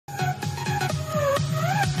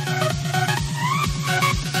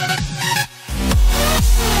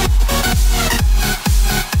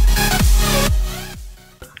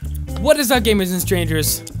What is up, gamers and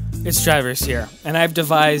strangers? It's Triverse here, and I've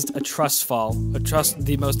devised a trust fall.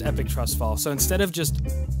 The most epic trust fall. So instead of just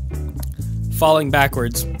falling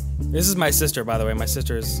backwards, this is my sister, by the way. My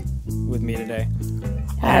sister is with me today.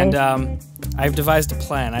 Hi. And I've devised a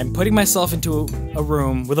plan. I'm putting myself into a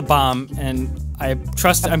room with a bomb, and I'm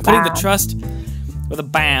putting the trust with a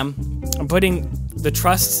bam. I'm putting the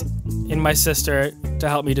trust in my sister to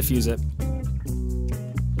help me defuse it.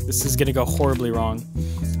 This is gonna go horribly wrong.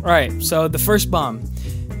 Alright, so the first bomb.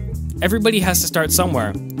 Everybody has to start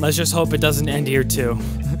somewhere. Let's just hope it doesn't end here too.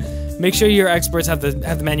 Make sure your experts have the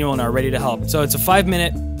manual and are ready to help. So it's a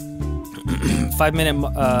 5-minute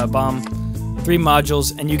bomb, 3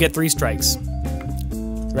 modules, and you get 3 strikes.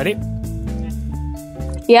 Ready?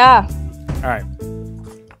 Yeah. Alright.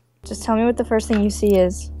 Just tell me what the first thing you see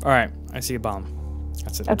is. Alright, I see a bomb.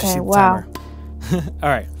 That's it. Okay, wow.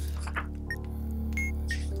 Alright.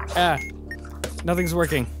 Ah. Nothing's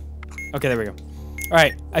working. Okay, there we go.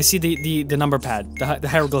 Alright, I see the number pad. The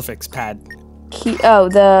hieroglyphics pad.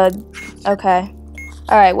 Okay.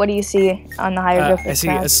 Alright, what do you see on the hieroglyphics I see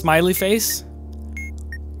pad? a smiley face.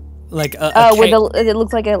 Like a it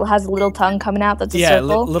looks like it has a little tongue coming out that's a circle?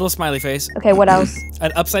 Yeah, little smiley face. Okay, what else?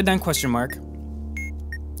 An upside down question mark.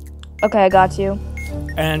 Okay, I got you.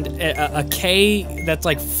 And a K that's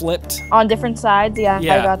like flipped. On different sides? Yeah, I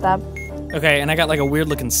got that. Okay, and I got like a weird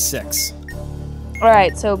looking 6.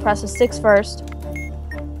 Alright, so press the 6 first.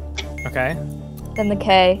 Okay. Then the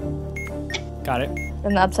K. Got it.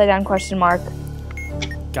 Then the upside down question mark.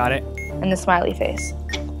 Got it. And the smiley face.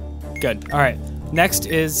 Good. Alright. Next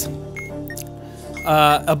is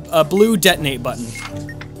a blue detonate button.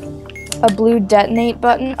 A blue detonate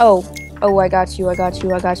button? Oh, I got you.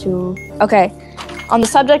 Okay. On the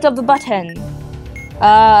subject of the button.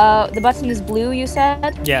 The button is blue, you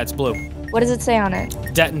said? Yeah, it's blue. What does it say on it?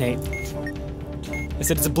 Detonate. I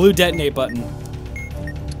said it's a blue detonate button.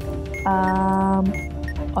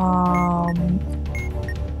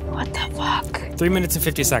 What the fuck? 3 minutes and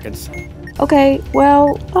 50 seconds. Okay,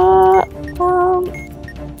 well,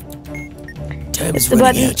 Time's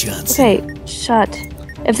running out, Johnson. Okay, shut.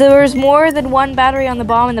 If there is more than one battery on the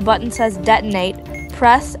bomb and the button says detonate,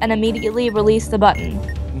 press and immediately release the button.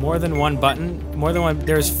 More than one button? More than one?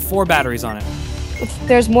 There's 4 batteries on it. If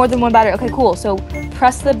there's more than one battery, okay, cool. So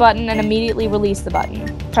press the button and immediately release the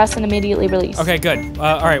button. Press and immediately release. Okay, good.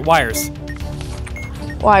 Alright, wires.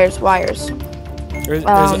 Wires. There's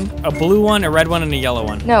a blue one, a red one, and a yellow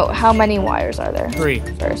one. No, how many wires are there? 3.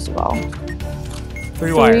 First of all.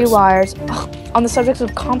 3 wires. 3 wires. Oh, on the subject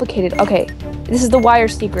of complicated. Okay, this is the wire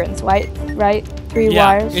sequence, right? 3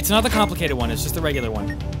 wires? Yeah, it's not the complicated one, it's just the regular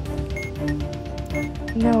one.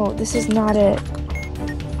 No, this is not it.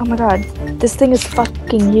 Oh my god, this thing is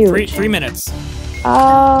fucking huge. 3 minutes.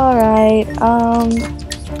 Alright,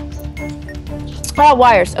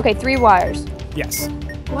 wires. Okay, 3 wires. Yes.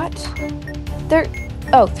 What?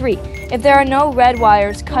 3. If there are no red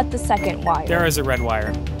wires, cut the second wire. There is a red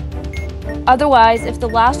wire. Otherwise, if the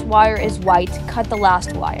last wire is white, cut the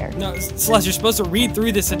last wire. No, Celeste, you're supposed to read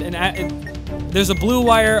through this and there's a blue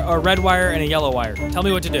wire, a red wire, and a yellow wire. Tell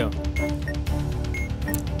me what to do.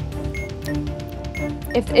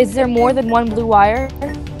 Is there more than one blue wire?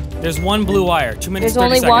 There's 1 blue wire. 2 minutes. There's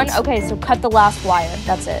only 30 seconds. 1? Okay, so cut the last wire.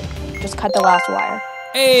 That's it. Just cut the last wire.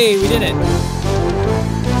 Hey, we did it.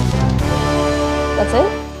 That's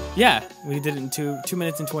it? Yeah, we did it in 2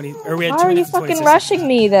 minutes and 20. Or we had Why 2 are you minutes and 26 fucking rushing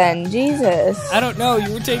me then? Jesus. I don't know.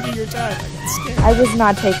 You were taking your time. I got scared. I was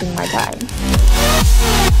not taking my time.